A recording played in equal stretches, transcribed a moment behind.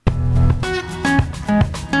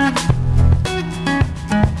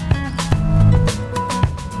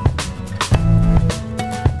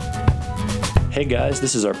Hey guys,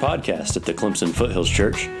 this is our podcast at the Clemson Foothills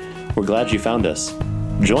Church. We're glad you found us.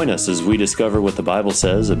 Join us as we discover what the Bible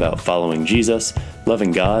says about following Jesus,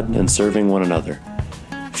 loving God, and serving one another.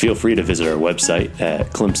 Feel free to visit our website at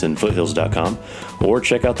clemsonfoothills.com or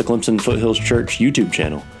check out the Clemson Foothills Church YouTube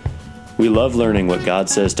channel. We love learning what God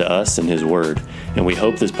says to us in His Word, and we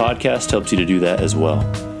hope this podcast helps you to do that as well.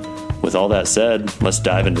 With all that said, let's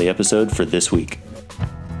dive into the episode for this week.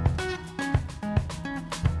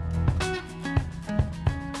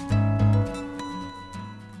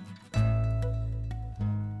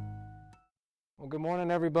 Well, good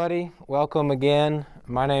morning, everybody. Welcome again.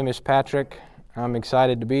 My name is Patrick. I'm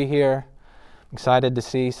excited to be here. Excited to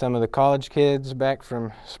see some of the college kids back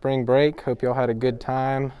from spring break. Hope y'all had a good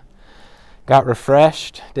time. Got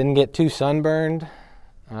refreshed. Didn't get too sunburned.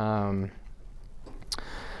 I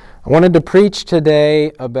wanted to preach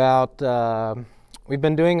today about, we've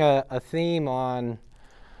been doing a theme on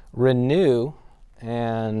renew,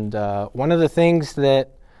 and one of the things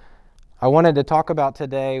that I wanted to talk about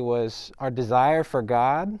today was our desire for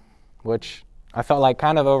God, which I felt like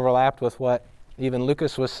kind of overlapped with what even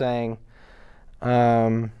Lucas was saying.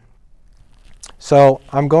 So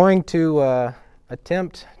I'm going to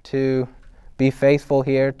attempt to be faithful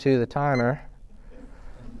here to the timer.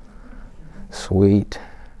 Sweet.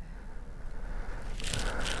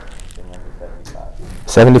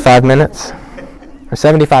 75 minutes? Or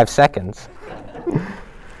 75 seconds.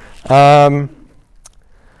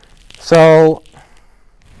 So,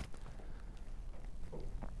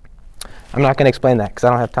 I'm not going to explain that because I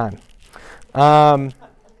don't have time.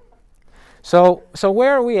 So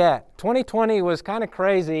where are we at? 2020 was kind of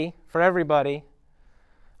crazy for everybody.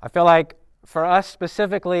 I feel like for us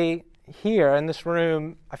specifically here in this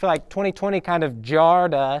room, I feel like 2020 kind of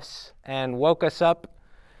jarred us and woke us up,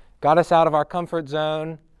 got us out of our comfort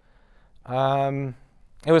zone.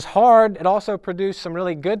 It was hard. It also produced some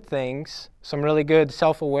really good things, some really good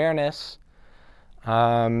self-awareness.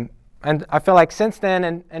 And I feel like since then,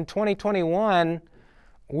 in 2021,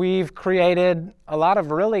 we've created a lot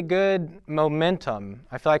of really good momentum.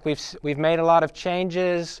 I feel like we've made a lot of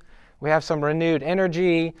changes. We have some renewed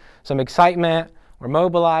energy, some excitement. We're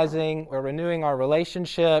mobilizing. We're renewing our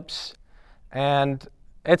relationships. And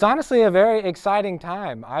it's honestly a very exciting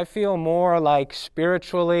time. I feel more like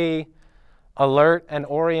spiritually alert and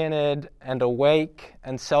oriented and awake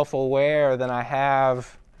and self-aware than I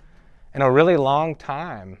have in a really long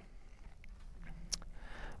time.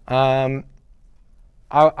 I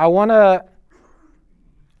want to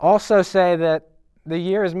also say that the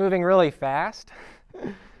year is moving really fast,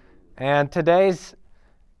 and today's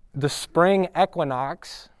the spring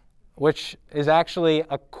equinox, which is actually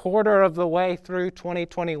a quarter of the way through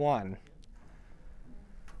 2021.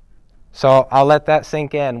 So I'll let that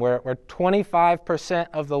sink in. We're 25%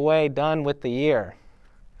 of the way done with the year.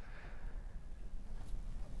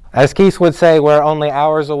 As Keith would say, we're only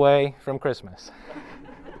hours away from Christmas.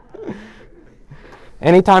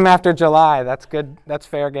 Anytime after July, that's good. That's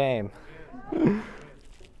fair game.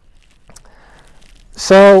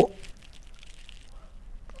 So,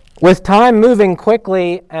 with time moving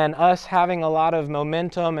quickly and us having a lot of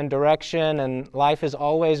momentum and direction, and life is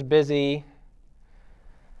always busy,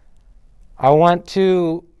 I want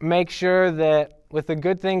to make sure that with the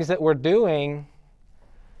good things that we're doing,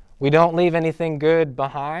 we don't leave anything good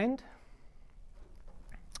behind.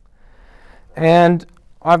 And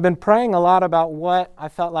I've been praying a lot about what I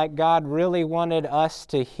felt like God really wanted us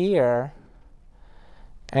to hear.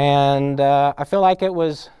 And I feel like it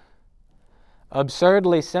was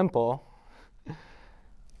absurdly simple. I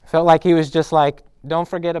felt like He was just like, don't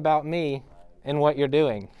forget about me in what you're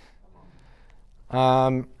doing.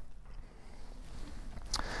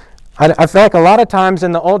 I feel like a lot of times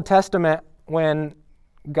in the Old Testament, when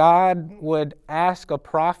God would ask a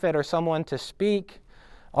prophet or someone to speak,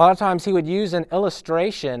 a lot of times He would use an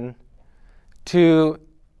illustration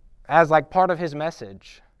as like part of His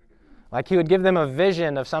message. Like He would give them a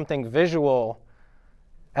vision of something visual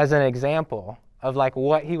as an example of like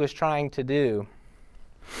what He was trying to do.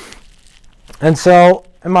 And so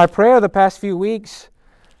in my prayer the past few weeks,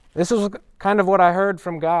 this was kind of what I heard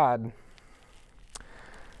from God.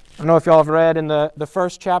 I don't know if y'all have read in the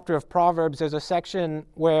first chapter of Proverbs, there's a section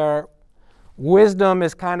where wisdom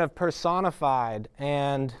is kind of personified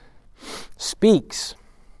and speaks.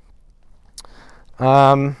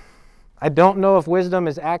 I don't know if wisdom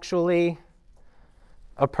is actually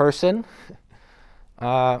a person.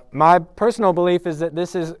 My personal belief is that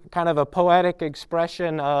this is kind of a poetic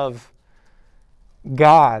expression of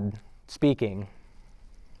God speaking.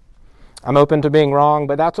 I'm open to being wrong,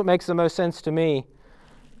 but that's what makes the most sense to me.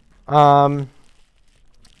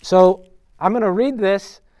 So I'm going to read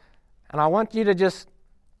this, and I want you to just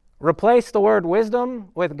replace the word wisdom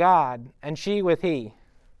with God and she with he.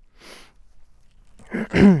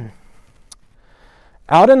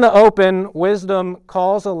 Out in the open, wisdom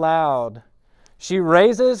calls aloud. She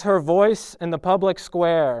raises her voice in the public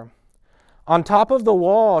square. On top of the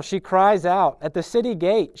wall, she cries out. At the city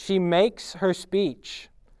gate, she makes her speech.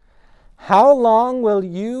 How long will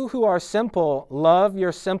you who are simple love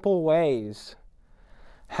your simple ways?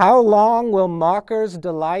 How long will mockers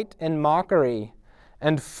delight in mockery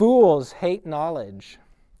and fools hate knowledge?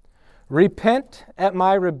 Repent at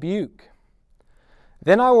my rebuke.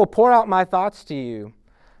 Then I will pour out my thoughts to you.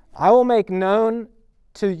 I will make known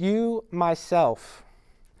to you myself.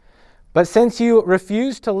 But since you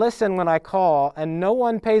refuse to listen when I call, and no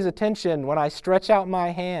one pays attention when I stretch out my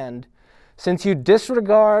hand, since you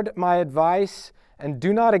disregard my advice and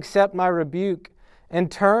do not accept my rebuke, in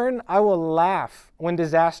turn I will laugh when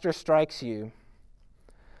disaster strikes you.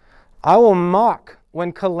 I will mock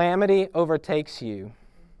when calamity overtakes you.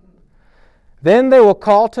 Then they will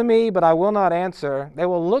call to me, but I will not answer. They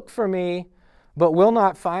will look for me, but will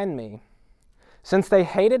not find me. Since they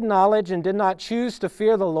hated knowledge and did not choose to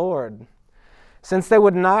fear the Lord, since they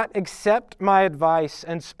would not accept my advice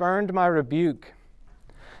and spurned my rebuke,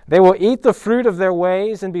 they will eat the fruit of their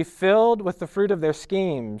ways and be filled with the fruit of their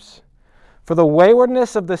schemes. For the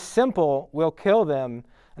waywardness of the simple will kill them,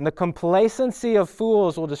 and the complacency of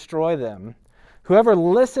fools will destroy them. Whoever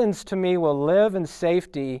listens to me will live in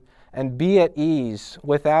safety and be at ease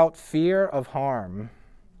without fear of harm.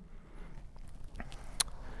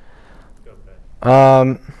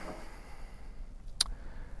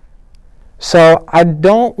 So I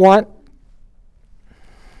don't want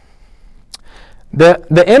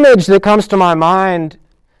the image that comes to my mind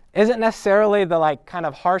isn't necessarily the kind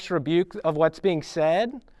of harsh rebuke of what's being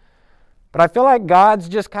said, but I feel like God's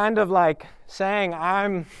just kind of saying,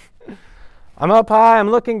 I'm up high, I'm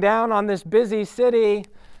looking down on this busy city.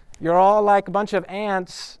 You're all like a bunch of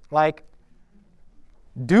ants,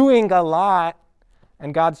 doing a lot,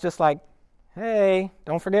 and God's just like, hey,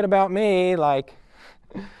 don't forget about me,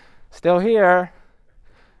 still here.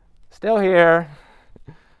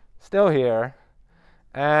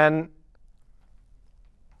 And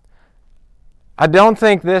I don't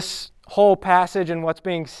think this whole passage and what's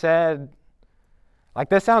being said,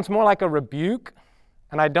 this sounds more like a rebuke,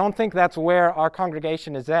 and I don't think that's where our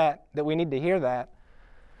congregation is at, that we need to hear that.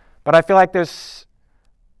 But I feel like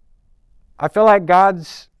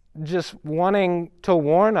God's just wanting to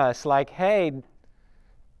warn us, hey,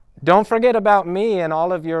 don't forget about me and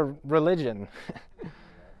all of your religion.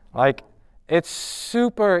 It's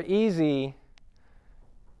super easy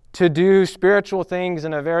to do spiritual things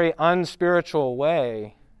in a very unspiritual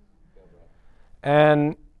way.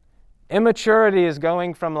 And immaturity is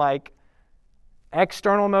going from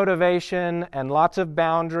external motivation and lots of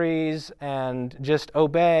boundaries and just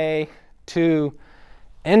obey to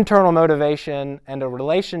internal motivation and a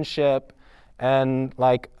relationship and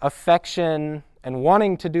affection and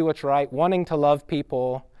wanting to do what's right, wanting to love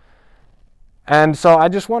people. And so I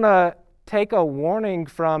just want to take a warning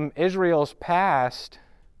from Israel's past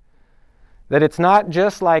that it's not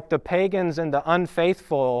just the pagans and the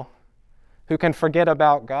unfaithful who can forget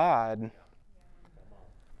about God.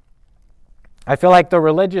 I feel like the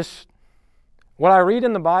religious, what I read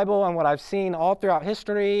in the Bible and what I've seen all throughout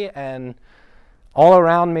history and all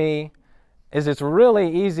around me is it's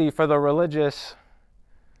really easy for the religious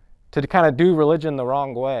to kind of do religion the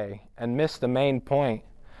wrong way and miss the main point.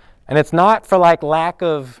 And it's not for lack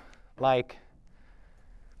of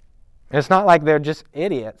it's not like they're just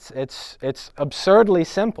idiots. It's absurdly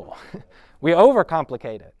simple. We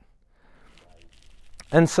overcomplicate it.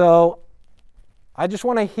 And so I just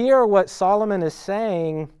want to hear what Solomon is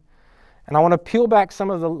saying, and I want to peel back some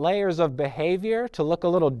of the layers of behavior to look a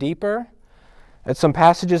little deeper at some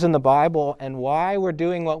passages in the Bible and why we're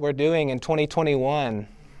doing what we're doing in 2021.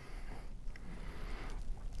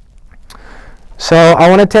 So I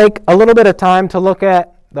want to take a little bit of time to look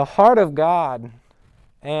at the heart of God,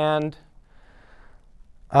 and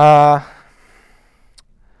I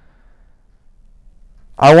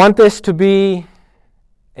want this to be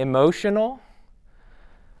emotional.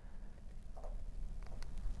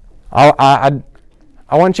 I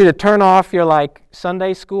want you to turn off your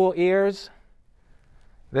Sunday school ears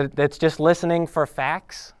that's just listening for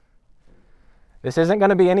facts. This isn't going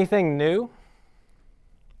to be anything new.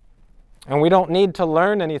 And we don't need to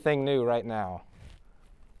learn anything new right now.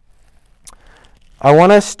 I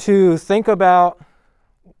want us to think about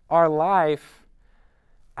our life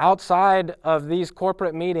outside of these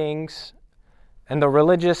corporate meetings and the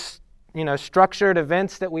religious, structured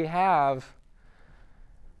events that we have.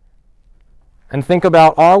 and think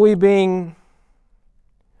about, are we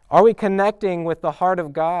connecting with the heart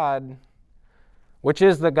of God, which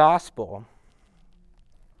is the gospel?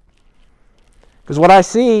 Because what I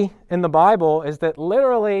see in the Bible is that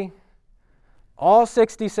literally all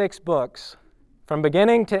 66 books, from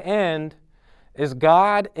beginning to end, is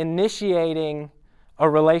God initiating a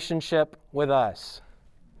relationship with us.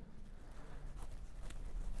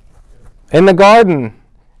 In the garden,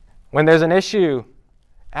 when there's an issue,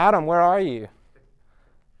 Adam, where are you?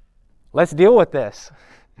 Let's deal with this.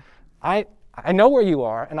 I know where you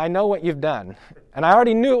are, and I know what you've done. And I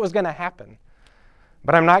already knew it was going to happen.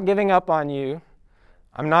 But I'm not giving up on you.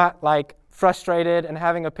 I'm not like frustrated and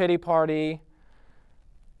having a pity party.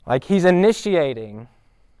 Like, he's initiating.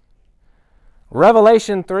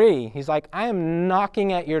 Revelation 3, he's like, I am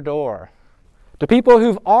knocking at your door. To people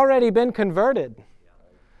who've already been converted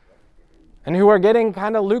and who are getting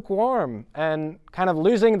kind of lukewarm and kind of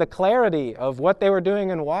losing the clarity of what they were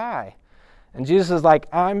doing and why. And Jesus is like,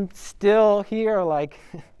 I'm still here. Like,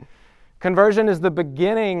 conversion is the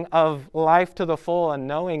beginning of life to the full and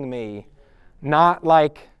knowing me, not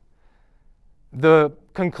like the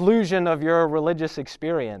conclusion of your religious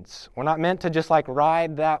experience. We're not meant to just like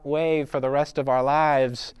ride that wave for the rest of our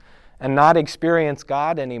lives and not experience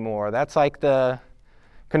God anymore. That's like the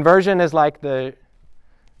conversion is like the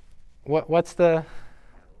what's the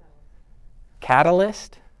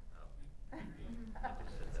catalyst?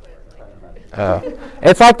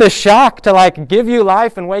 It's like the shock to like give you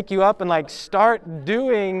life and wake you up and like start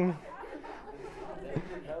doing.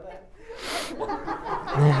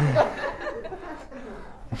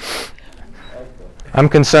 I'm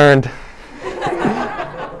concerned.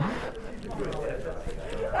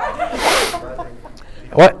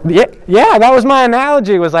 What? Yeah, that was my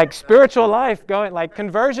analogy, was like spiritual life going, like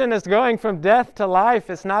conversion is going from death to life.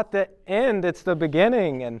 It's not the end, it's the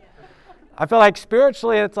beginning. And I feel like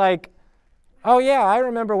spiritually it's like, oh yeah, I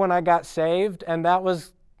remember when I got saved, and that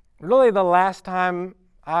was really the last time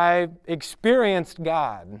I experienced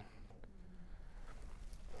God.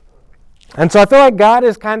 And so I feel like God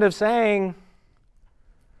is kind of saying,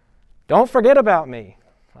 don't forget about me.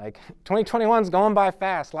 Like, 2021 is going by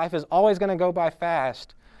fast. Life is always going to go by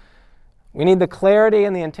fast. We need the clarity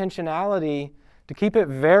and the intentionality to keep it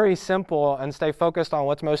very simple and stay focused on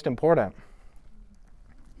what's most important.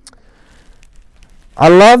 I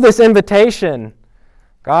love this invitation.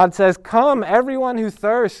 God says, come, everyone who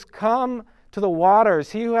thirsts, come to the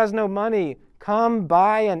waters. He who has no money, come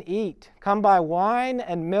buy and eat. Come buy wine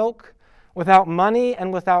and milk without money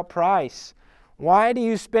and without price. Why do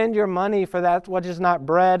you spend your money for that which is not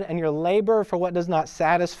bread, and your labor for what does not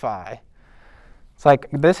satisfy? It's like,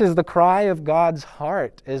 this is the cry of God's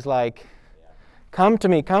heart, is like, come to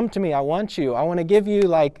me, I want you. I want to give you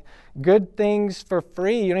like good things for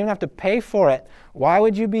free. You don't even have to pay for it. Why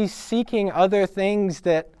would you be seeking other things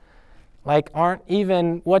that like aren't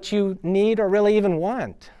even what you need or really even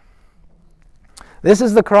want? This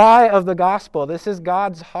is the cry of the gospel. This is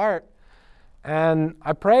God's heart. And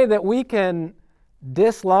I pray that we can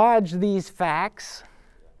dislodge these facts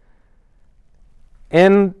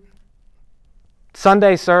in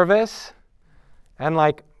Sunday service and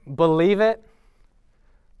like believe it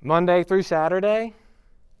Monday through Saturday,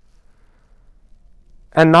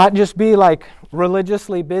 and not just be like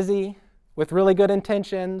religiously busy with really good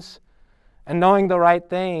intentions and knowing the right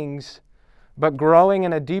things, but growing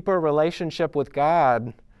in a deeper relationship with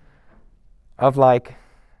God of like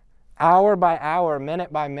hour by hour,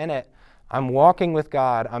 minute by minute, I'm walking with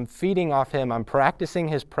God, I'm feeding off Him, I'm practicing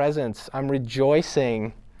His presence, I'm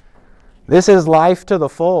rejoicing. This is life to the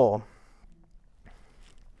full.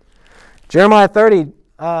 Jeremiah 30,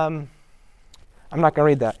 I'm not going to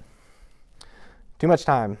read that. Too much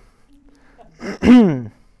time.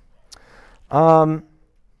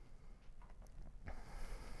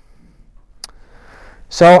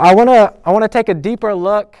 So I want to take a deeper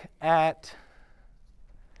look at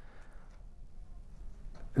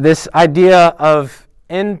this idea of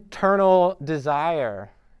internal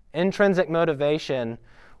desire, intrinsic motivation.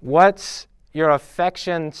 What's your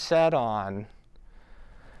affection set on?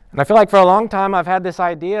 And I feel like for a long time I've had this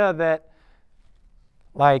idea that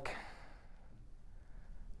like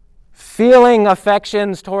feeling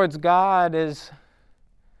affections towards God is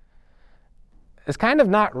kind of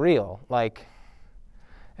not real. Like,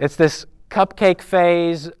 it's this cupcake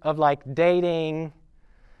phase of like dating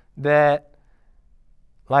that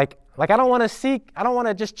like I don't want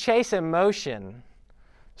to just chase emotion.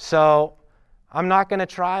 So I'm not going to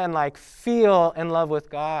try and like feel in love with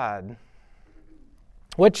God.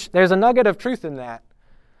 Which there's a nugget of truth in that.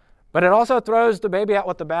 But it also throws the baby out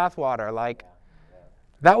with the bathwater. Like,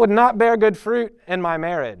 that would not bear good fruit in my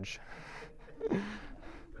marriage.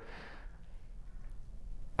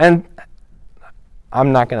 And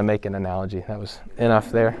I'm not going to make an analogy. That was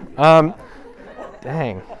enough there.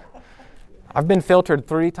 Dang. I've been filtered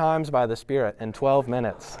 3 times by the Spirit in 12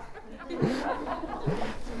 minutes.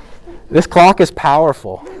 This clock is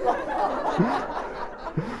powerful.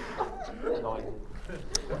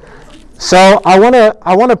 So I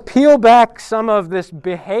want to peel back some of this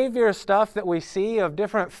behavior stuff that we see of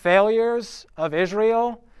different failures of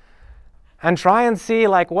Israel and try and see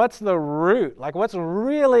what's the root, what's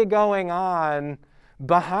really going on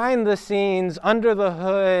behind the scenes, under the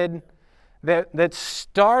hood, that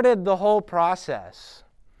started the whole process.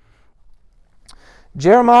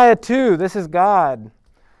 Jeremiah 2, this is God.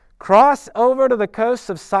 Cross over to the coasts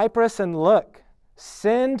of Cyprus and look.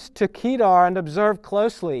 Send to Kedar and observe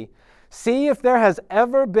closely. See if there has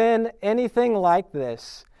ever been anything like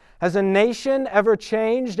this. Has a nation ever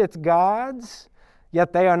changed its gods?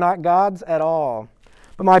 Yet they are not gods at all.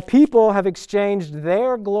 But my people have exchanged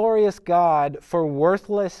their glorious God for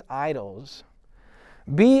worthless idols.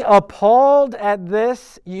 Be appalled at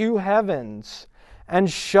this, you heavens,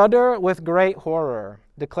 and shudder with great horror,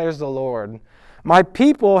 declares the Lord. My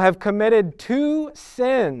people have committed 2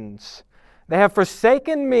 sins. They have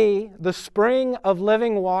forsaken me, the spring of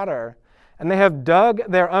living water, and they have dug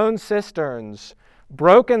their own cisterns,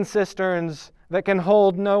 broken cisterns that can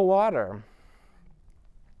hold no water.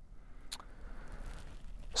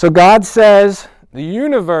 So God says the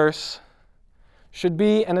universe should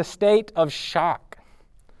be in a state of shock.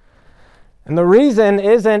 And the reason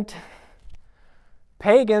isn't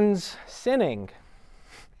pagans sinning.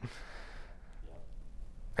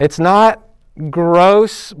 It's not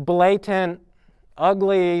gross, blatant,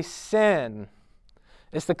 ugly sin.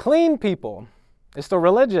 It's the clean people. It's the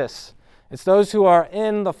religious. It's those who are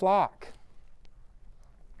in the flock.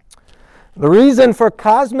 The reason for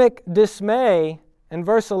cosmic dismay in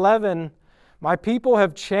verse 11, my people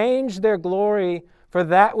have changed their glory for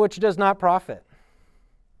that which does not profit.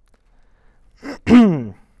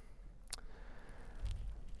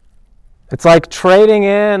 It's like trading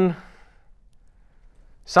in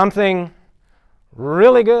something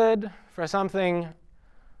really good for something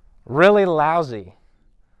really lousy,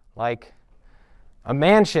 like a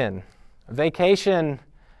mansion, a vacation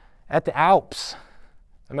at the Alps,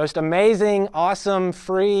 the most amazing, awesome,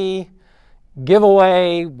 free,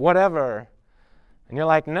 giveaway, whatever. And you're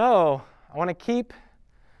like, no, I want to keep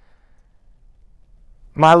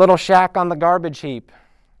my little shack on the garbage heap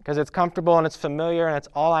because it's comfortable and it's familiar and it's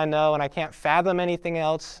all I know and I can't fathom anything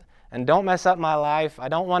else, and don't mess up my life. I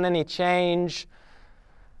don't want any change.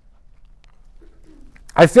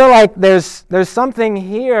 I feel like there's something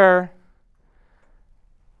here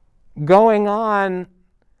going on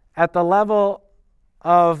at the level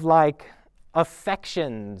of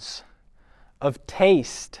affections, of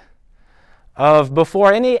taste, of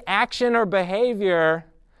before any action or behavior,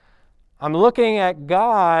 I'm looking at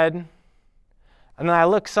God and then I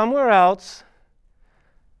look somewhere else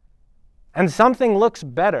and something looks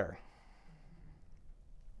better.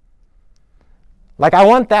 I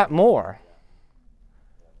want that more.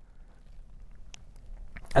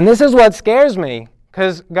 And this is what scares me,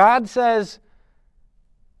 because God says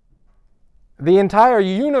the entire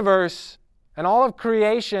universe and all of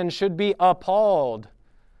creation should be appalled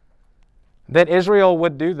that Israel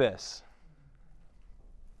would do this.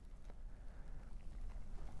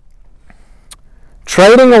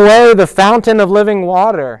 Trading away the fountain of living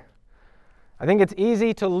water. I think it's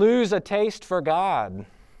easy to lose a taste for God.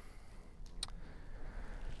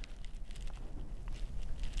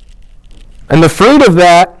 And the fruit of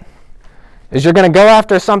that is you're going to go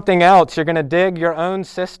after something else. You're going to dig your own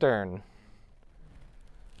cistern.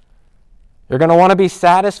 You're going to want to be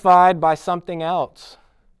satisfied by something else.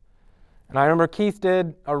 And I remember Keith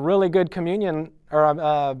did a really good communion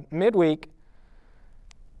or midweek.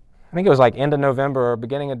 I think it was end of November or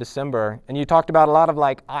beginning of December. And you talked about a lot of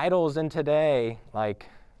idols in today,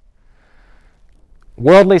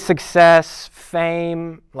 worldly success,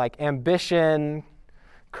 fame, ambition,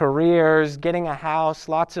 careers, getting a house,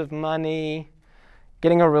 lots of money,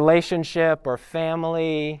 getting a relationship or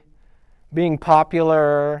family, being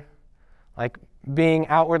popular, being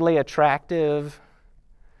outwardly attractive,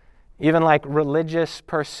 even religious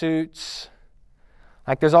pursuits.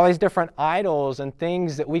 There's all these different idols and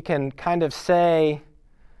things that we can kind of say,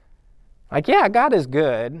 yeah, God is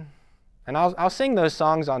good, and I'll sing those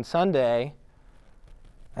songs on Sunday,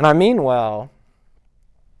 and I mean well.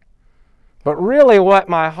 But really what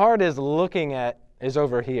my heart is looking at is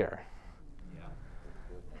over here.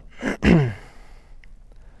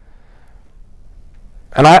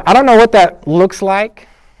 And I don't know what that looks like.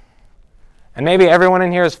 And maybe everyone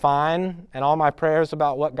in here is fine, and all my prayers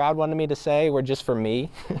about what God wanted me to say were just for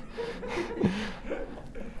me.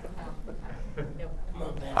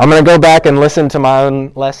 I'm going to go back and listen to my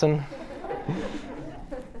own lesson.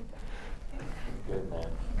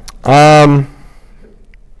 I'm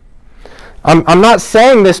not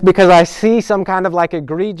saying this because I see some kind of like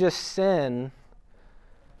egregious sin.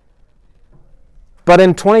 But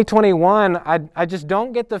in 2021, I just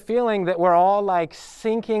don't get the feeling that we're all like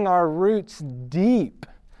sinking our roots deep,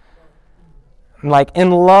 like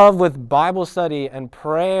in love with Bible study and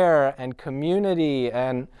prayer and community.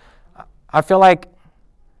 And I feel like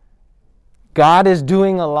God is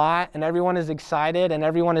doing a lot and everyone is excited and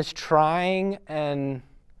everyone is trying. And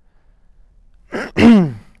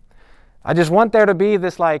I just want there to be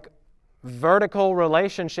this like vertical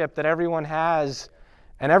relationship that everyone has.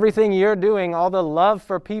 And everything you're doing, all the love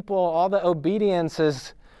for people, all the obedience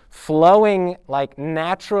is flowing like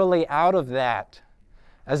naturally out of that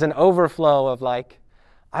as an overflow of like,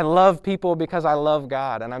 I love people because I love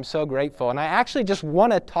God and I'm so grateful. And I actually just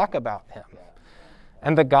want to talk about Him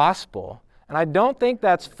and the gospel. And I don't think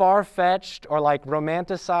that's far-fetched or like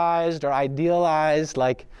romanticized or idealized.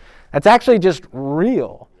 Like, that's actually just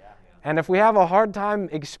real. And if we have a hard time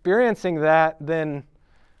experiencing that, then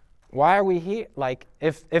why are we here? Like,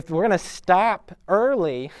 if we're going to stop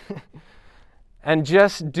early and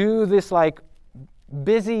just do this, like,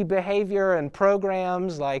 busy behavior and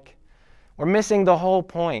programs, like, we're missing the whole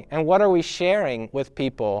point. And what are we sharing with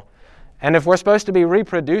people? And if we're supposed to be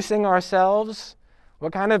reproducing ourselves,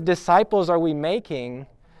 what kind of disciples are we making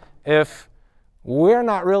if we're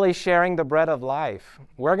not really sharing the bread of life?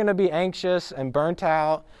 We're going to be anxious and burnt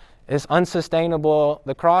out. It's unsustainable.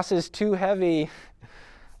 The cross is too heavy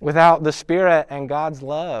without the Spirit and God's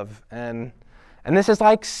love. And this is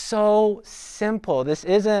like so simple. This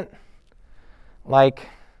isn't like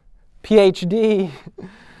PhD.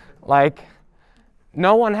 Like,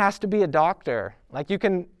 no one has to be a doctor. Like, you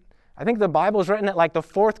can, I think the Bible's written at like the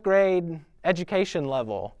 4th grade education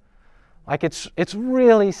level. Like, it's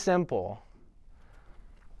really simple.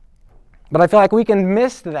 But I feel like we can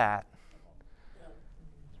miss that.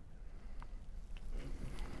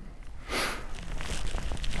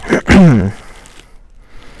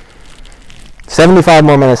 75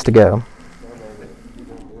 more minutes to go.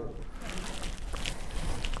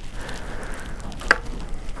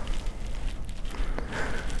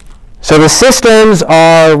 So the cisterns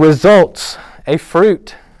are results, a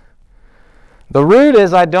fruit. The root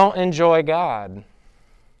is I don't enjoy God.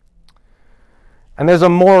 And there's a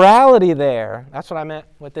morality there. That's what I meant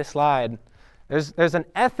with this slide. There's an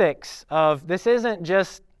ethics of this isn't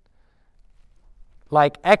just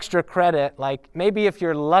like extra credit. Like maybe if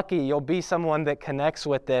you're lucky, you'll be someone that connects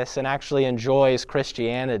with this and actually enjoys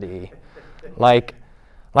Christianity. Like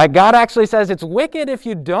God actually says it's wicked if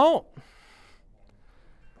you don't.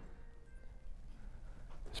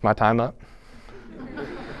 Is my time up?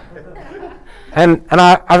 And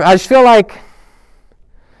I just feel like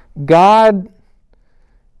God,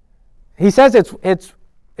 He says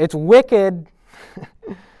it's wicked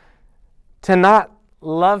to not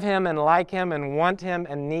love Him and like Him and want Him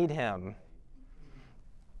and need Him.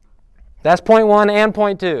 That's point 1 and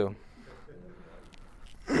point 2.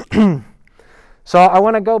 So I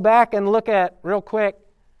want to go back and look at, real quick,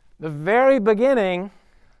 the very beginning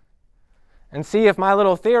and see if my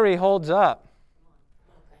little theory holds up.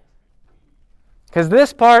 Because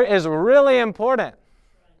this part is really important.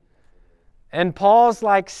 And Paul's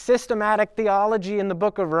like systematic theology in the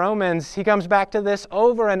book of Romans, he comes back to this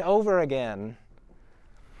over and over again.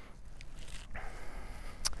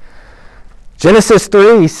 Genesis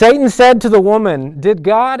 3, Satan said to the woman, "Did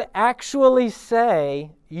God actually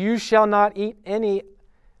say, 'You shall not eat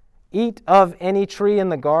of any tree in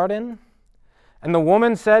the garden?' And the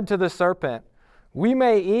woman said to the serpent, 'We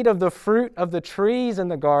may eat of the fruit of the trees in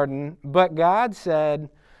the garden, but God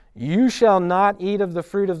said, You shall not eat of the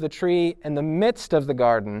fruit of the tree in the midst of the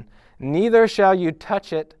garden, neither shall you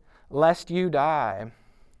touch it, lest you die.'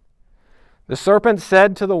 The serpent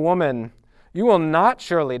said to the woman, 'You will not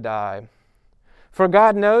surely die. For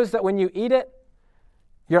God knows that when you eat it,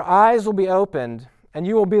 your eyes will be opened, and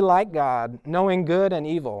you will be like God, knowing good and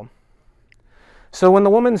evil.' So when the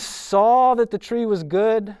woman saw that the tree was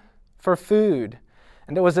good for food,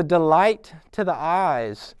 and it was a delight to the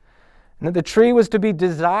eyes, and that the tree was to be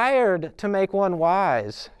desired to make one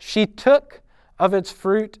wise, she took of its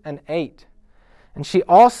fruit and ate. And she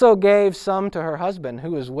also gave some to her husband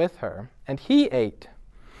who was with her, and he ate."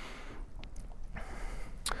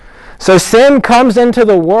 So sin comes into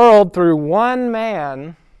the world through one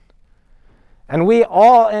man, And we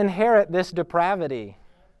all inherit this depravity.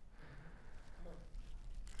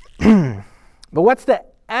 But what's the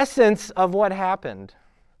essence of what happened?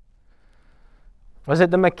 Was it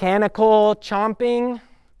the mechanical chomping?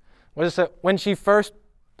 Was it when she first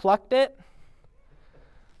plucked it?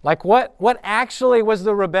 Like what actually was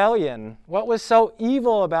the rebellion? What was so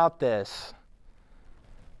evil about this?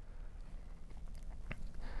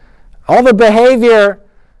 All the behavior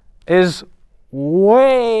is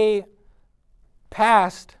way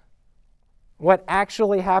past what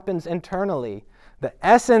actually happens internally. The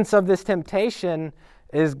essence of this temptation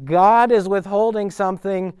is God is withholding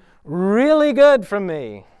something really good from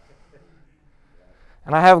me.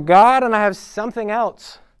 And I have God and I have something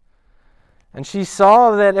else. And she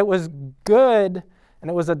saw that it was good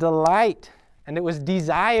and it was a delight and it was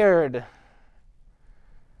desired.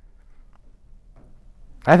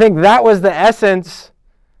 I think that was the essence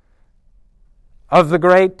of the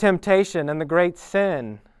great temptation and the great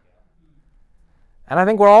sin. And I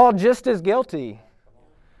think we're all just as guilty.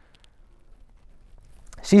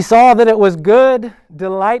 She saw that it was good,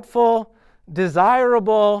 delightful,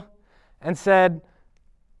 desirable, and said,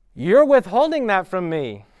 "You're withholding that from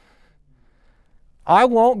me. I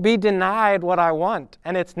won't be denied what I want,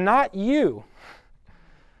 and it's not you.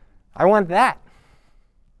 I want that."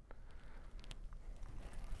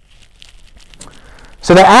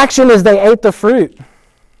 So the action is they ate the fruit.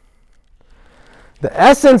 The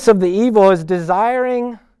essence of the evil is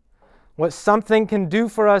desiring what something can do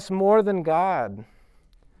for us more than God.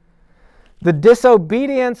 The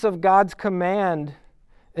disobedience of God's command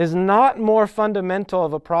is not more fundamental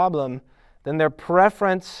of a problem than their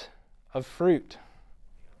preference of fruit.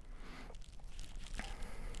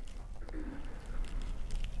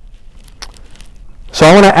 So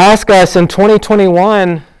I want to ask us in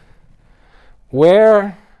 2021,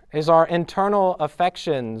 where is our internal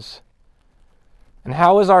affections? And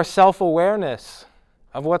how is our self-awareness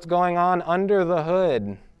of what's going on under the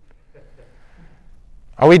hood?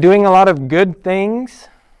 Are we doing a lot of good things?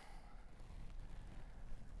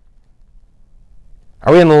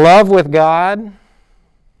 Are we in love with God?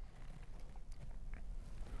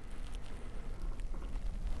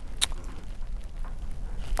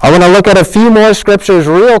 I want to look at a few more scriptures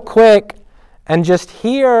real quick and just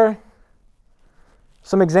hear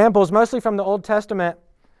some examples, mostly from the Old Testament.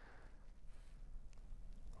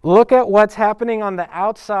 Look at what's happening on the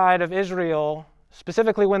outside of Israel,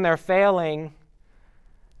 specifically when they're failing,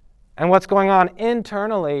 and what's going on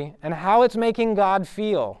internally, and how it's making God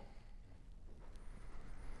feel.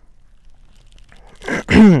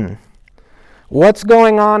 What's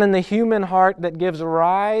going on in the human heart that gives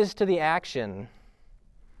rise to the action?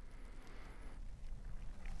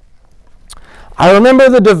 I remember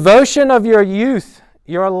the devotion of your youth,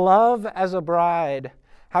 your love as a bride,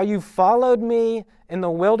 how you followed me in the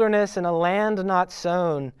wilderness in a land not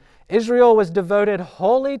sown. Israel was devoted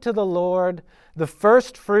wholly to the Lord, the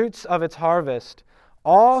first fruits of its harvest.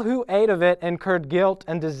 All who ate of it incurred guilt,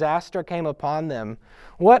 and disaster came upon them.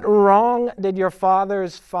 What wrong did your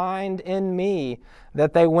fathers find in me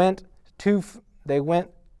that they went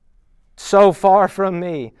so far from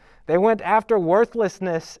me? They went after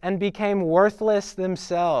worthlessness and became worthless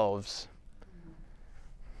themselves.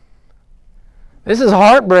 This is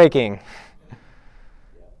heartbreaking.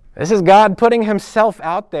 This is God putting himself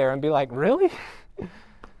out there and be like, really?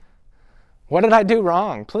 What did I do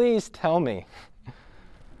wrong? Please tell me.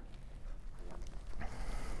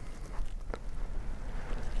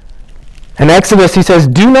 In Exodus, he says,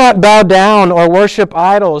 "Do not bow down or worship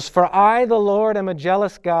idols, for I, the Lord, am a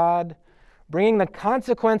jealous God, bringing the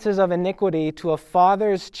consequences of iniquity to a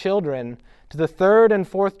father's children, to the third and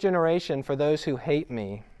fourth generation for those who hate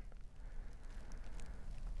me."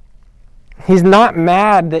 He's not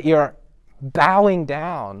mad that you're bowing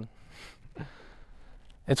down.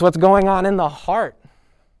 It's what's going on in the heart,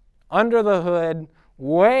 under the hood,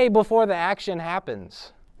 way before the action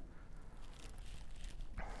happens.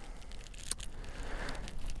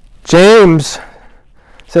 James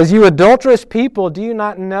says, "You adulterous people, do you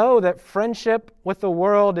not know that friendship with the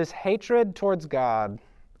world is hatred towards God?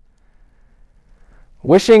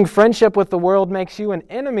 Wishing friendship with the world makes you an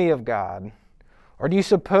enemy of God. Or do you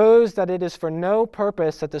suppose that it is for no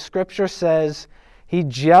purpose that the Scripture says he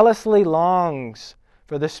jealously longs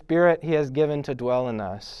for the Spirit he has given to dwell in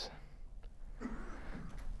us?"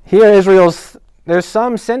 Here there's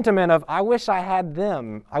some sentiment of, I wish I had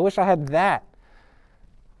them. I wish I had that.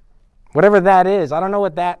 Whatever that is. I don't know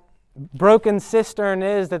what that broken cistern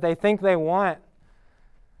is that they think they want.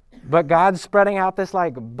 But God's spreading out this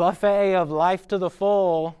like buffet of life to the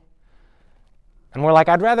full. And we're like,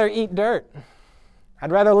 I'd rather eat dirt.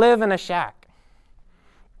 I'd rather live in a shack.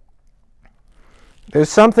 There's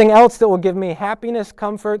something else that will give me happiness,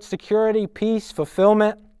 comfort, security, peace,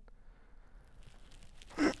 fulfillment.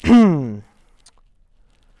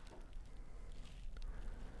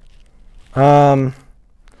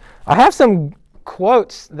 I have some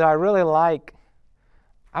quotes that I really like.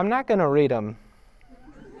 I'm not going to read them.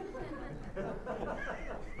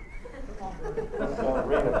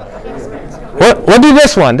 We'll do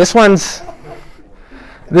this one. This one's,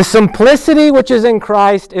 the simplicity which is in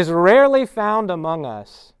Christ is rarely found among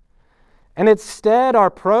us. And instead are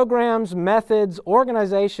programs, methods,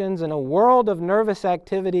 organizations, and a world of nervous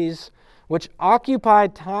activities which occupy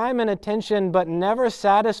time and attention but never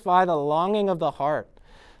satisfy the longing of the heart.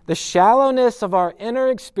 The shallowness of our inner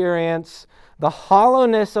experience, the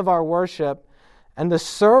hollowness of our worship, and the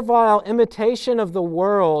servile imitation of the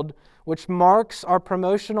world which marks our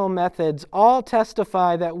promotional methods all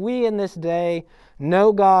testify that we in this day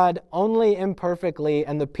know God only imperfectly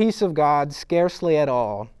and the peace of God scarcely at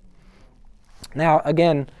all. Now,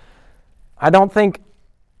 again, I don't think,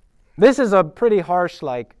 this is a pretty harsh,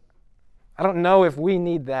 I don't know if we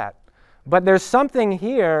need that. But there's something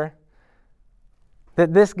here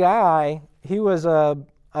that this guy, he was a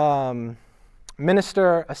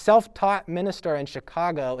minister, a self-taught minister in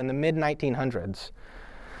Chicago in the mid-1900s.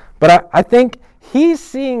 But I think he's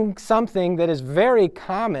seeing something that is very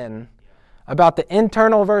common about the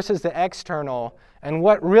internal versus the external and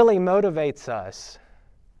what really motivates us.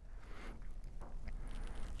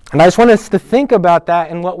 And I just want us to think about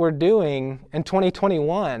that in what we're doing in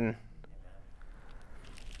 2021.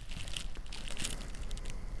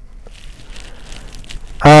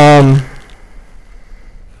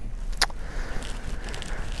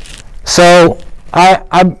 So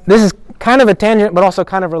this is kind of a tangent, but also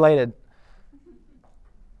kind of related.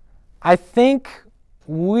 I think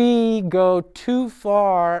we go too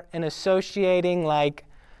far in associating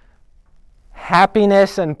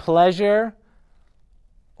happiness and pleasure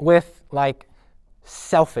with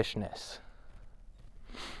selfishness.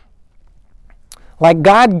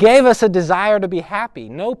 God gave us a desire to be happy.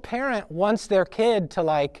 No parent wants their kid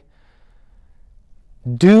to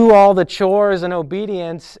do all the chores and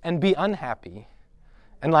obedience and be unhappy.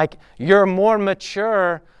 And you're more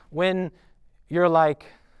mature when you're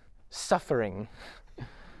suffering.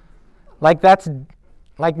 That's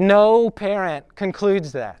no parent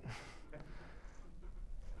concludes that.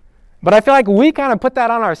 But I feel we kind of put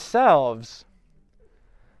that on ourselves.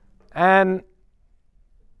 And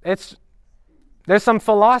there's some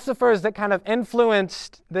philosophers that kind of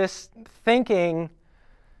influenced this thinking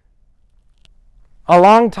a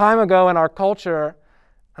long time ago in our culture,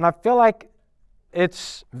 and I feel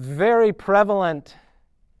it's very prevalent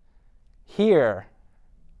here.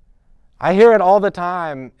 I hear it all the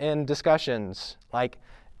time in discussions,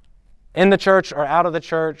 in the church or out of the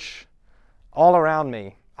church, all around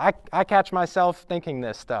me. I catch myself thinking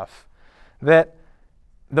this stuff, that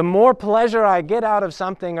the more pleasure I get out of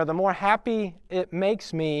something or the more happy it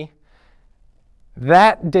makes me,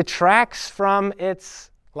 that detracts from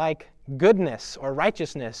its goodness or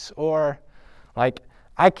righteousness, or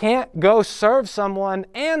I can't go serve someone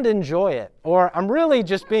and enjoy it, or I'm really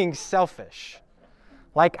just being selfish.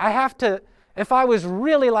 I have to, if I was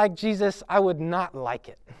really like Jesus, I would not like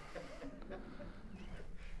it.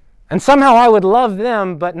 And somehow I would love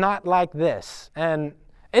them, but not like this. And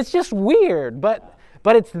it's just weird, but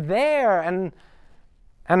it's there, and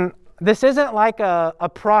this isn't a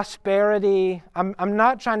prosperity. I'm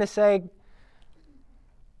not trying to say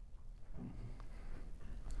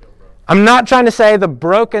the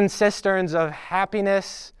broken cisterns of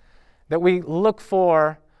happiness that we look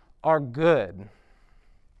for are good.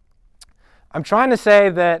 I'm trying to say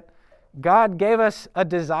that God gave us a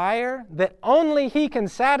desire that only He can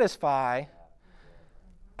satisfy,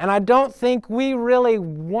 and I don't think we really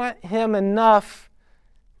want Him enough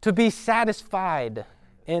to be satisfied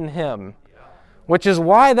in Him, which is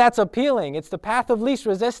why that's appealing. It's the path of least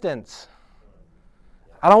resistance.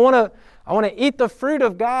 I want to eat the fruit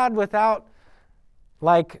of God without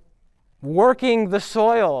working the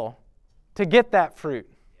soil to get that fruit.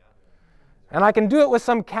 And I can do it with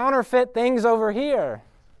some counterfeit things over here.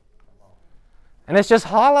 And it's just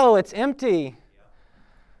hollow, it's empty.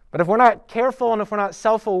 But if we're not careful and if we're not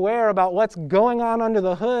self-aware about what's going on under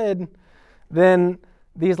the hood, then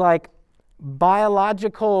these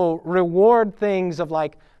biological reward things of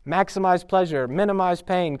maximize pleasure, minimize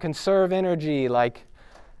pain, conserve energy,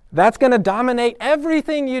 that's going to dominate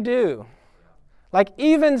everything you do.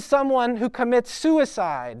 Even someone who commits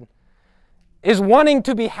suicide is wanting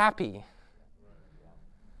to be happy.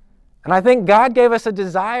 And I think God gave us a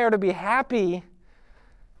desire to be happy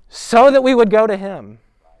so that we would go to Him.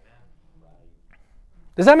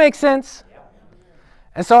 Does that make sense?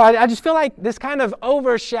 And so I just feel like this kind of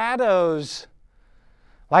overshadows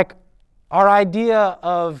like our idea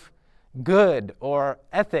of good or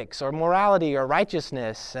ethics or morality or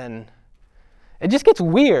righteousness, and it just gets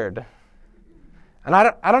weird. And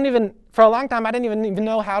I don't even, for a long time, I didn't even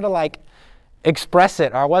know how to like express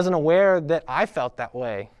it, or I wasn't aware that I felt that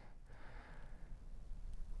way.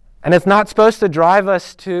 And it's not supposed to drive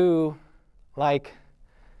us to like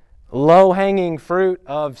low-hanging fruit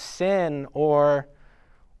of sin or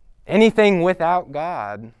anything without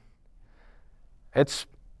God. It's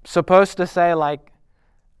supposed to say like,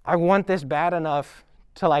 I want this bad enough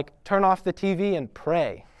to like turn off the TV and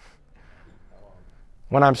pray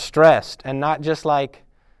when I'm stressed, and not just like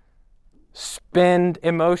spend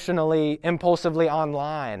emotionally, impulsively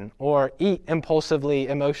online, or eat impulsively,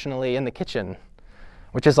 emotionally in the kitchen,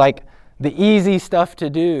 which is like the easy stuff to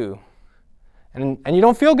do. And you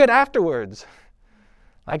don't feel good afterwards.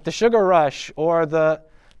 Like the sugar rush or the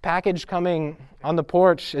package coming on the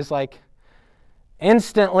porch is like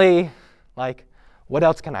instantly like, what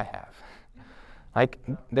else can I have? Like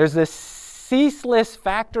there's this ceaseless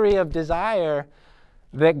factory of desire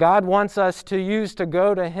that God wants us to use to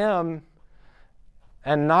go to Him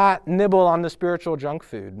and not nibble on the spiritual junk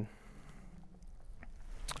food.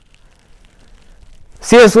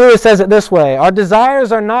 C.S. Lewis says it this way: our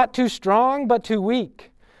desires are not too strong but too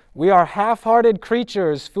weak. We are half-hearted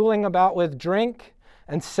creatures fooling about with drink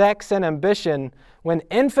and sex and ambition when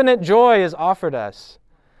infinite joy is offered us.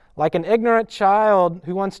 Like an ignorant child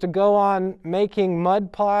who wants to go on making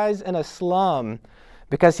mud pies in a slum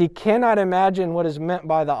because he cannot imagine what is meant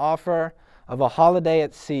by the offer of a holiday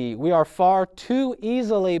at sea. We are far too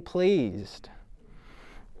easily pleased.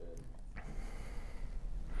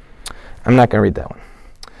 I'm not going to read that one.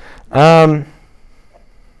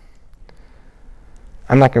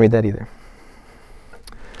 I'm not going to read that either.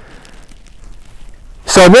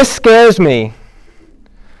 So this scares me.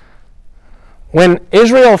 When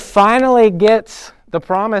Israel finally gets the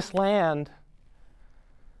promised land,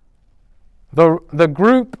 the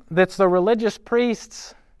group that's the religious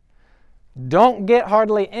priests don't get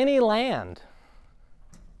hardly any land.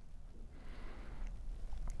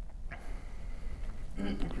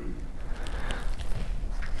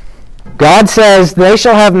 God says they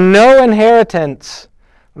shall have no inheritance.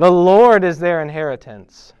 The Lord is their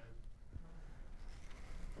inheritance.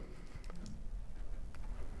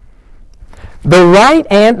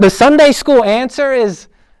 The Sunday school answer is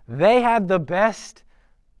they had the best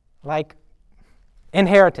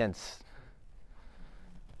inheritance.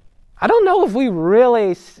 I don't know if we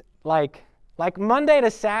really like Monday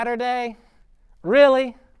to Saturday,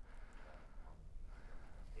 really?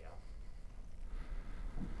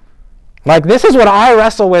 Like this is what I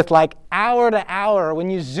wrestle with hour to hour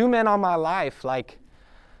when you zoom in on my life. I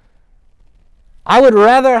would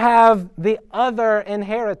rather have the other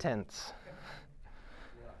inheritance.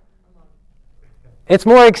 It's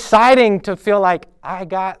more exciting to feel like I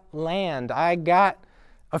got land, I got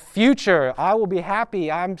a future, I will be happy,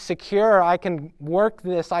 I'm secure, I can work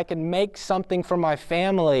this, I can make something for my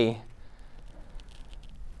family.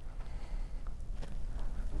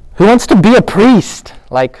 Who wants to be a priest?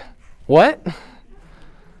 What?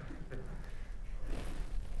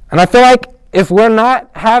 And I feel like if we're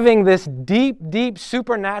not having this deep, deep,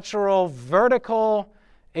 supernatural, vertical,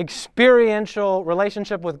 experiential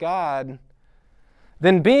relationship with God,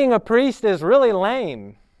 then being a priest is really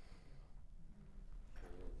lame.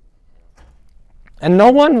 And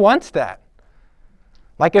no one wants that.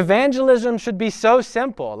 Evangelism should be so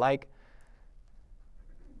simple.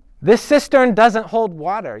 This cistern doesn't hold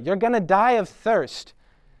water. You're going to die of thirst.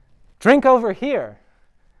 Drink over here.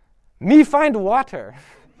 Me find water.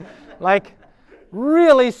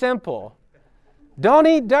 Really simple. Don't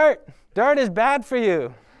eat dirt. Dirt is bad for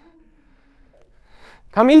you.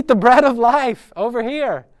 Come eat the bread of life over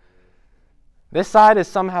here. This side is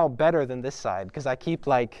somehow better than this side because I keep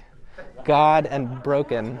God and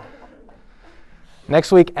broken.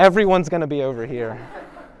 Next week, everyone's going to be over here.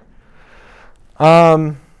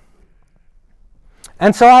 And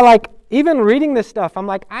so I even reading this stuff, I'm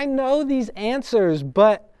I know these answers,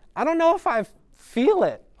 but I don't know if I feel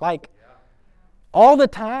it all the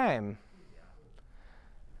time.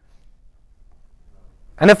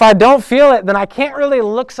 And if I don't feel it, then I can't really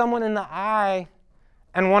look someone in the eye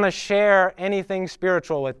and want to share anything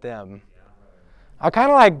spiritual with them. I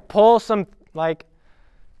kind of pull some out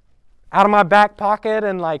of my back pocket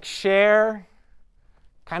and share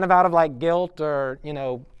kind of out of guilt or,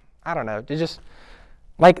 I don't know. Just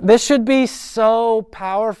this should be so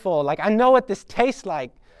powerful. I know what this tastes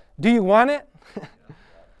like. Do you want it?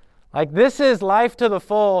 Like, this is life to the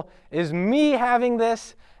full, is me having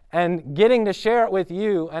this and getting to share it with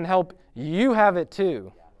you and help you have it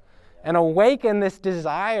too. And awaken this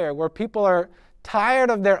desire where people are tired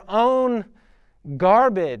of their own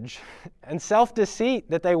garbage and self-deceit,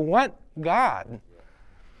 that they want God.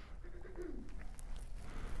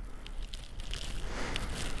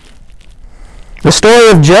 The story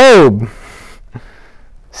of Job.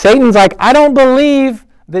 Satan's like, I don't believe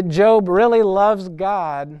that Job really loves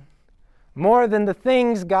God more than the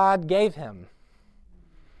things God gave him.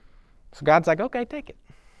 So God's like, okay, take it.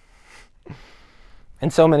 In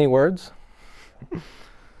so many words.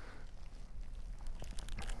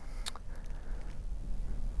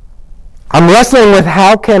 I'm wrestling with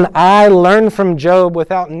how can I learn from Job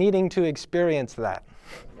without needing to experience that.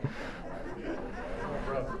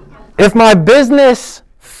 If my business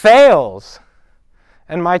fails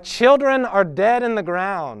and my children are dead in the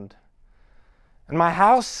ground and my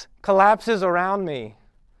house collapses around me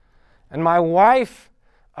and my wife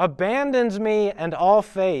abandons me and all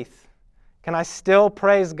faith, can I still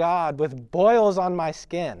praise God with boils on my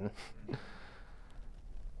skin?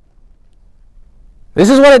 This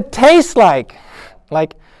is what it tastes like.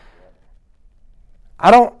 Like, I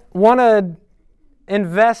don't want to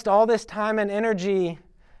invest all this time and energy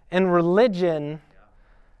in religion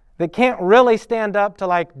that can't really stand up to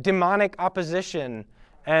like demonic opposition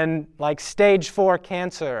and like stage 4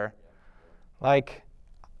 cancer. Like,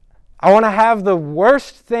 I want to have the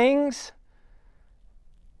worst things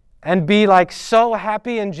and be like so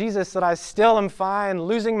happy in Jesus that I still am fine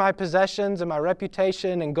losing my possessions and my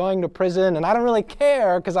reputation and going to prison, and I don't really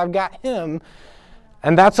care because I've got Him.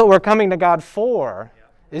 And that's what we're coming to God for,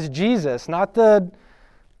 is Jesus, not the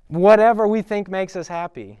whatever we think makes us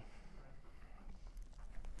happy.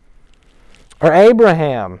 Or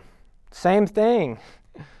Abraham, same thing.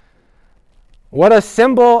 What a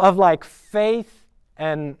symbol of like faith,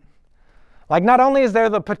 and like not only is there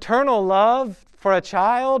the paternal love for a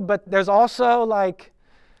child, but there's also like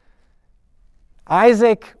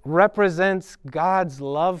Isaac represents God's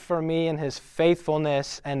love for me and His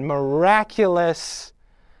faithfulness and miraculous,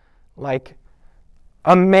 like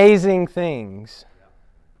amazing things.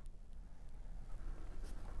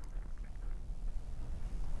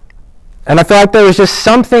 And I feel like there was just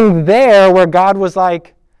something there where God was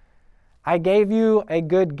like, I gave you a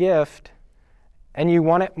good gift and you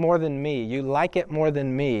want it more than me. You like it more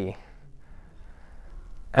than me.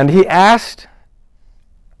 And He asked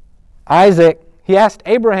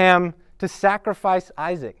Abraham to sacrifice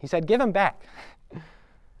Isaac. He said, give him back.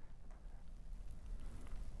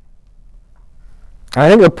 I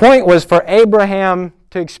think the point was for Abraham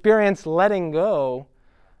to experience letting go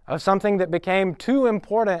of something that became too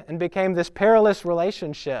important and became this perilous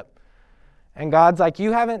relationship. And God's like,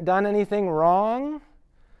 you haven't done anything wrong,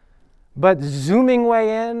 but zooming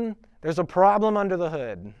way in, there's a problem under the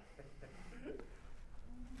hood.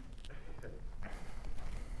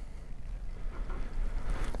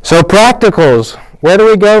 So practicals, where do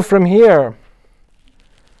we go from here?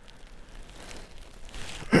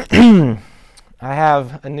 I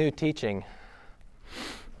have a new teaching.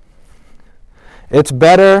 It's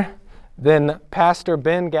better than Pastor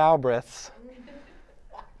Ben Galbraith's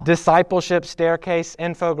discipleship staircase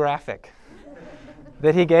infographic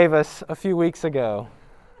that he gave us a few weeks ago.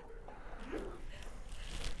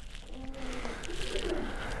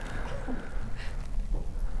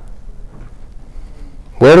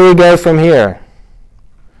 Where do we go from here?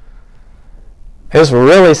 It's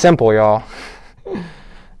really simple, y'all.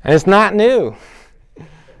 And it's not new.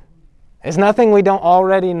 It's nothing we don't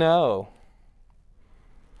already know.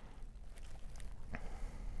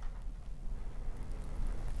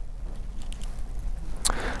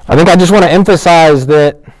 I think I just want to emphasize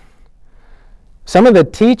that some of the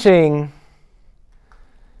teaching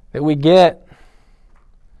that we get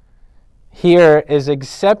here is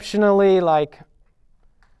exceptionally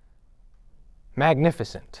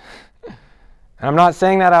magnificent. And I'm not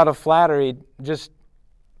saying that out of flattery, just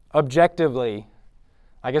objectively.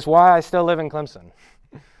 I guess why I still live in Clemson.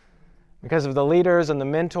 Because of the leaders and the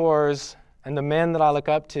mentors and the men that I look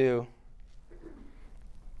up to.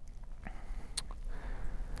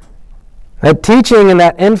 That teaching and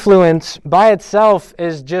that influence by itself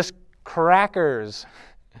is just crackers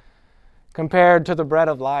compared to the bread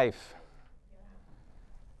of life.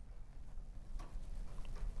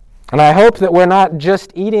 And I hope that we're not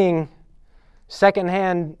just eating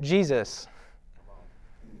secondhand Jesus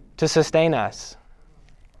to sustain us.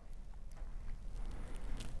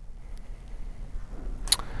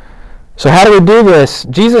 So how do we do this?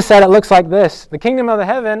 Jesus said it looks like this. The kingdom of the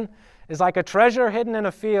heaven is like a treasure hidden in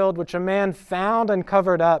a field which a man found and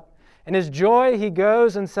covered up. in his joy, he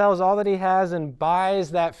goes and sells all that he has and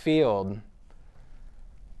buys that field.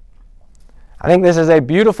 I think this is a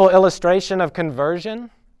beautiful illustration of conversion.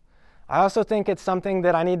 I also think it's something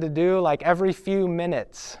that I need to do like every few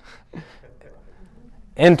minutes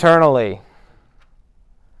internally.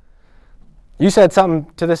 You said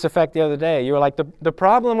something to this effect the other day. You were like, the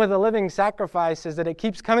problem with a living sacrifice is that it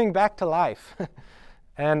keeps coming back to life.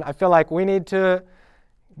 And I feel like we need to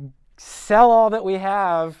sell all that we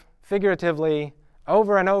have, figuratively,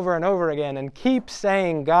 over and over and over again, and keep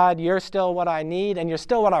saying, God, you're still what I need, and you're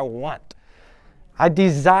still what I want. I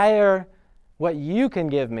desire what you can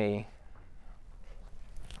give me.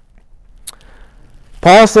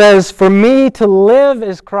 Paul says, for me to live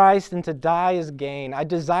is Christ and to die is gain. I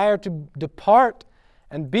desire to depart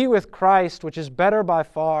and be with Christ, which is better by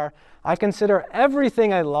far. I consider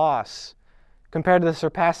everything a loss compared to the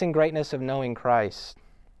surpassing greatness of knowing Christ.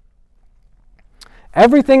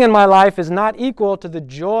 Everything in my life is not equal to the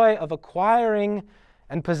joy of acquiring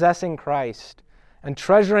and possessing Christ. And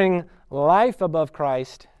treasuring life above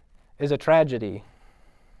Christ is a tragedy.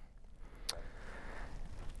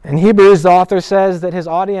 In Hebrews, the author says that his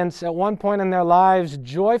audience at one point in their lives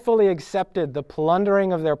joyfully accepted the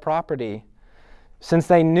plundering of their property, since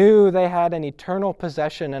they knew they had an eternal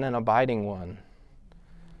possession and an abiding one.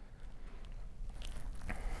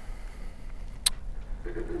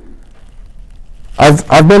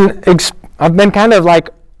 I've been kind of like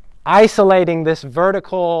isolating this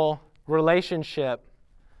vertical relationship.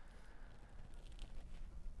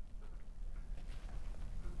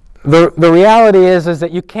 The reality is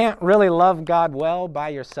that you can't really love God well by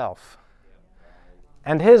yourself.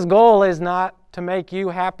 And his goal is not to make you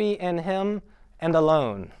happy in him and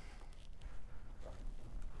alone.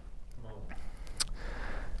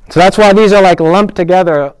 So that's why these are like lumped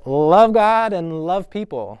together. Love God and love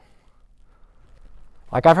people.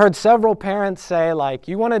 Like I've heard several parents say, like,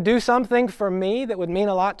 you want to do something for me that would mean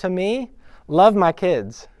a lot to me? Love my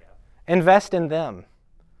kids. Invest in them.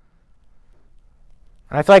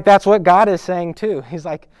 And I feel like that's what God is saying too. He's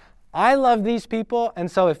like, I love these people,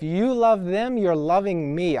 and so if you love them, you're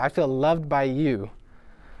loving me. I feel loved by you.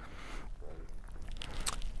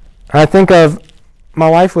 And I think of, my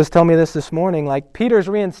wife was telling me this morning, like Peter's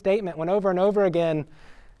reinstatement went over and over again.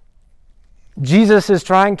 Jesus is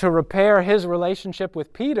trying to repair his relationship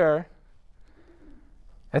with Peter.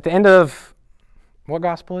 At the end of, what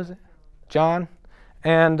gospel is it? John.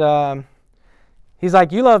 And he's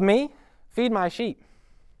like, you love me? Feed my sheep.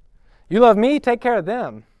 You love me? Take care of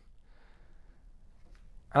them.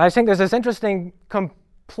 And I think there's this interesting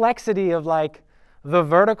complexity of like, the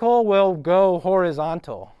vertical will go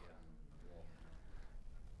horizontal.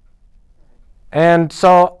 And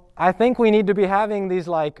so I think we need to be having these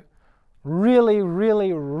like really,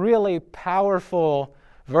 really, really powerful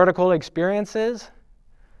vertical experiences.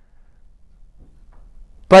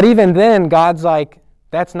 But even then, God's like,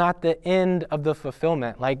 that's not the end of the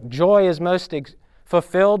fulfillment. Like joy is most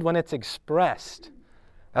fulfilled when it's expressed.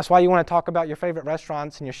 That's why you want to talk about your favorite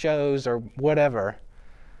restaurants and your shows or whatever.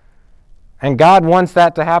 And God wants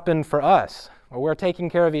that to happen for us, where we're taking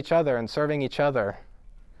care of each other and serving each other.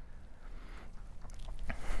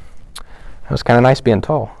 It was kind of nice being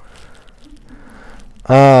tall.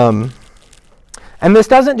 And this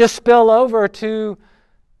doesn't just spill over to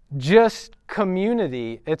just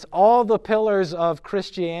community. It's all the pillars of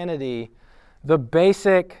Christianity, the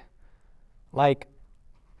basic, like,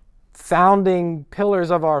 founding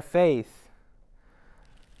pillars of our faith.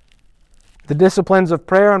 The disciplines of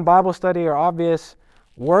prayer and Bible study are obvious.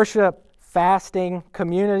 Worship, fasting,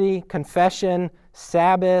 community, confession,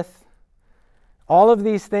 Sabbath. All of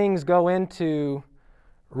these things go into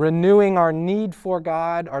renewing our need for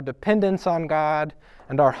God, our dependence on God,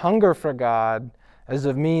 and our hunger for God as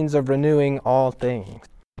a means of renewing all things.